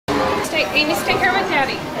right, Amy, stay here with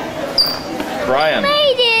Daddy. Brian,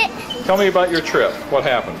 Made it. tell me about your trip. What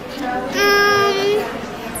happened?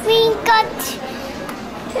 We got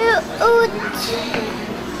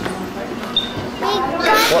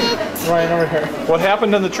Brian, over here. What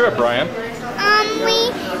happened in the trip, Brian?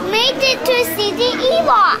 we made it to see the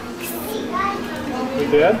Ewoks. You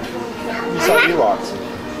did? You saw Ewoks.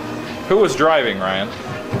 Who was driving, Ryan?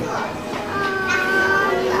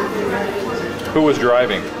 Who was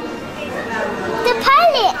driving? The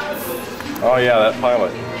pilot. Oh yeah, that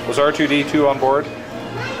pilot. Was R2-D2 on board?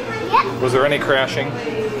 Yep. Was there any crashing?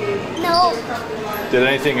 No. Did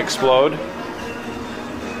anything explode?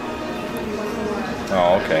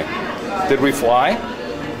 Oh, okay. Did we fly?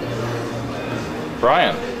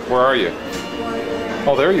 Brian, where are you?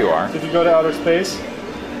 Oh, there you are. Did you go to outer space?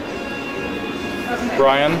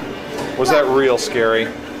 Brian, was that real scary?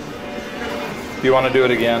 Do you want to do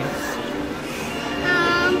it again?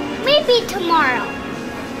 Maybe tomorrow.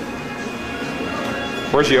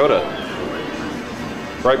 Where's Yoda?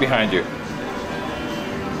 Right behind you.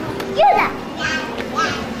 Yoda.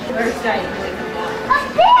 Where's Daddy?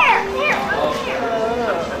 Up there. Here.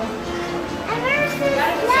 And there's his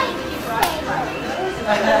lightsaber.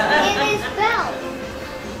 In his belt.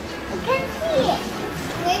 You can see it.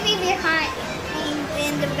 Maybe behind,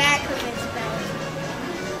 in the back of his belt.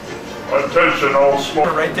 Attention all small.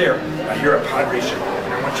 Right there. Now you're a pod racer,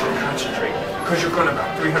 and I want you to concentrate. Because you're going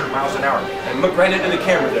about 300 miles an hour. And look right into the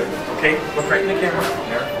camera there, okay? Look right in the camera.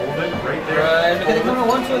 There, hold it, right there.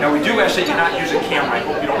 Hold it. Now we do ask that you not use a camera. I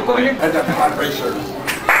hope you don't mind. As a pod racer.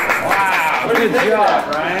 Wow, good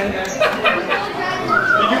job, Ryan.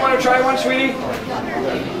 Did you want to try one, sweetie? I'm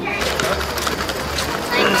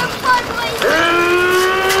a pod racer.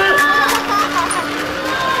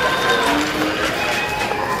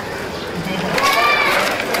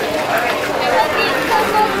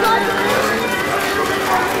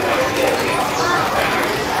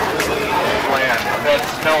 That's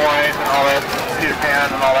Snow White and all that, Peter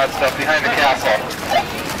Pan and all that stuff behind the castle.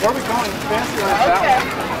 Where are we going? Faster than that one.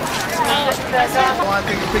 I want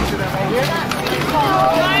to take a picture of that right here.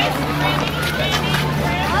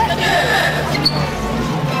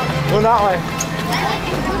 Go that way.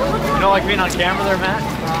 You don't like being on camera there, Matt?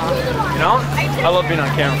 You don't? I love being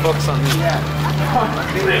on camera. Focus on me. Yeah.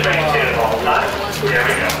 They maintain it all the time. Here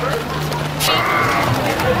we go.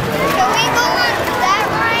 Can we go on that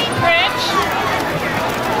ride?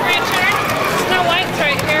 Richard, Snow White's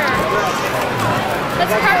right here.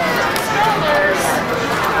 Let's park the strollers.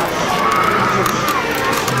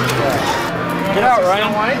 Get out, Ryan.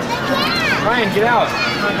 Ryan, get out.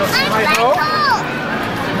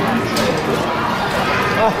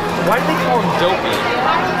 Why do they call him Dopey?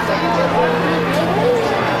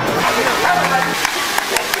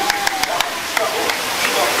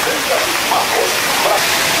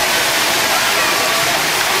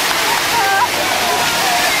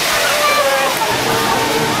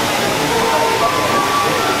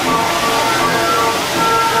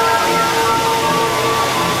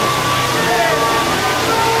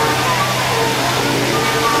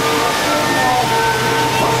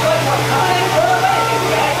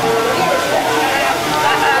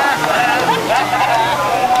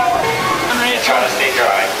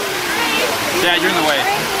 Dad, you're in the way.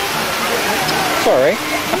 Sorry.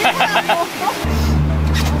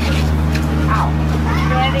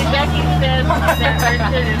 Daddy, Becky says that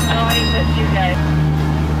Richard is going with you guys.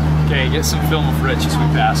 Okay, get some film of Rich as we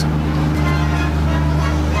pass him.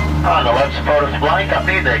 The Let's Photos Flying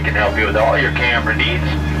Company, they can help you with all your camera needs.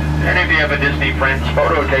 And if you have a Disney Friends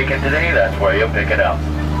photo taken today, that's where you'll pick it up.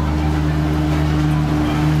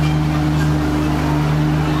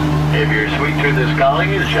 If you're sweet tooth is calling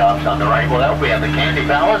you, the shop's on the right. Will help. We have the candy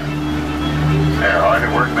palette. They're hard at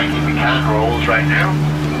work making pecan rolls right now.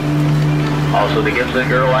 Also the Gibson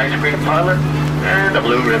Girl ice cream parlor and the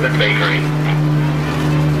Blue Ribbon Bakery.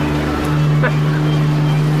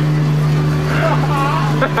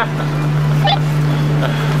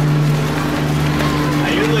 I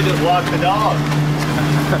usually just walk the dog.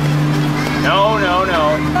 No.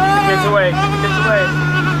 Kids away. Kids away.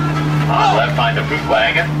 On the left, find the fruit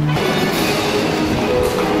wagon.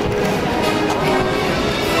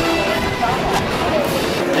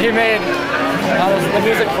 He made the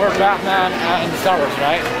music for Batman and Star Wars,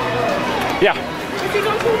 right? Yeah. Is he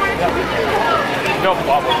going to want to? No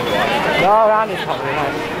problem. No, Randy's probably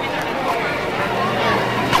not.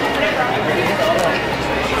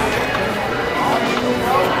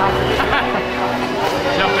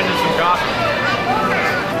 Jump into some coffee.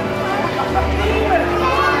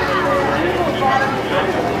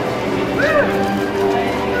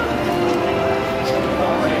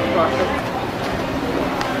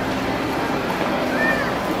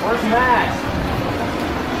 Matt.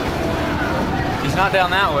 He's not down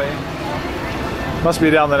that way. Must be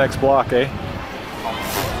down the next block, eh?